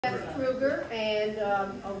Beth Krueger, and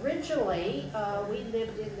originally we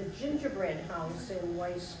lived in the gingerbread house in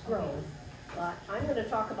Weiss Grove, but I'm going to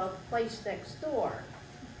talk about the place next door.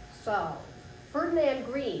 So, Ferdinand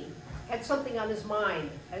Green had something on his mind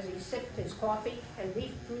as he sipped his coffee and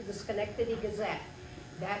leafed through the Schenectady Gazette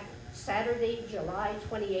that Saturday, July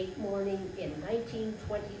 28 morning in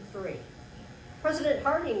 1923. President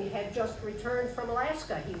Harding had just returned from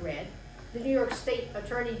Alaska, he read. The New York State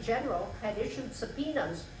Attorney General had issued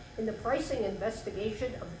subpoenas in the pricing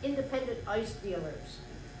investigation of independent ice dealers.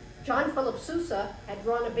 John Philip Sousa had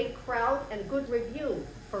drawn a big crowd and good review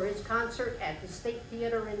for his concert at the State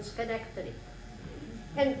Theater in Schenectady.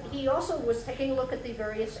 And he also was taking a look at the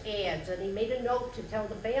various ads, and he made a note to tell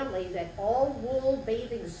the family that all wool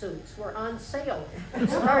bathing suits were on sale,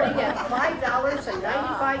 starting at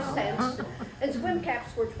 $5.95, and swim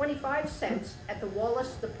caps were 25 cents at the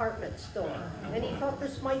Wallace department store. And he thought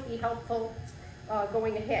this might be helpful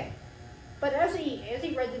going ahead. But as he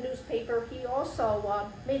read the newspaper, he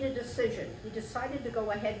also made a decision. He decided to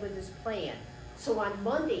go ahead with his plan. So on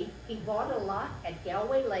Monday, he bought a lot at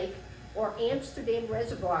Galway Lake, or Amsterdam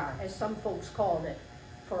Reservoir, as some folks called it,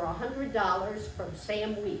 for $100 from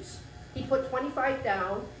Sam Weiss. He put $25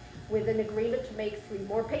 down with an agreement to make 3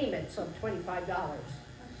 more payments of $25.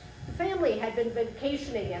 The family had been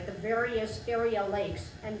vacationing at the various area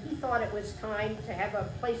lakes, and he thought it was time to have a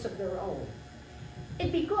place of their own.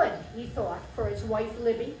 It'd be good, he thought, for his wife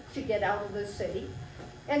Libby to get out of the city,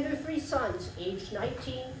 and their 3 sons, aged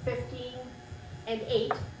 19, 15, and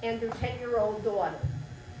 8, and their 10-year-old daughter.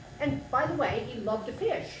 And by the way, he loved to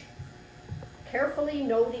fish, carefully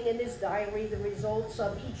noting in his diary the results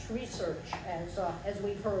of each research, as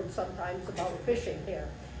we've heard sometimes about fishing here.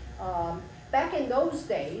 Back in those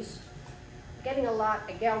days, getting a lot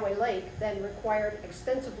at Galway Lake then required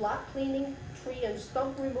extensive lot cleaning, tree and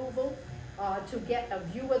stump removal to get a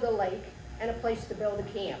view of the lake and a place to build a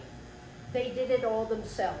camp. They did it all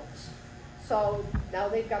themselves. So now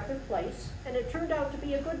they've got their place, and it turned out to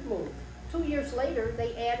be a good move. 2 years later,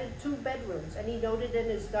 they added 2 bedrooms, and he noted in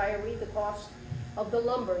his diary the cost of the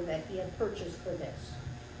lumber that he had purchased for this.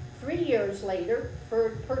 3 years later,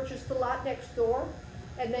 Ferd purchased the lot next door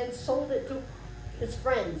and then sold it to his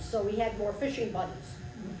friends, so he had more fishing buddies.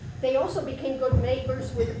 They also became good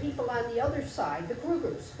neighbors with the people on the other side, the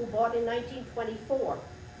Kruegers, who bought in 1924.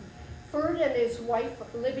 Ferd and his wife,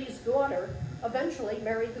 Libby's daughter, eventually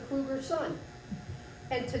married the Krueger son.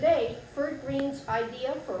 And today, Ferd Green's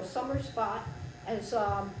idea for a summer spot as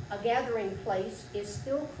a gathering place is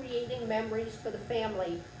still creating memories for the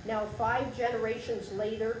family, now 5 generations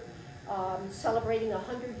later, celebrating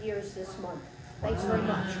 100 years this month. Thanks very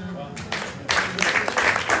much.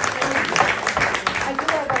 I do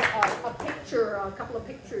have a couple of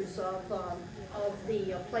pictures of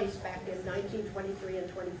the place back in 1923 and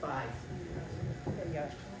 25.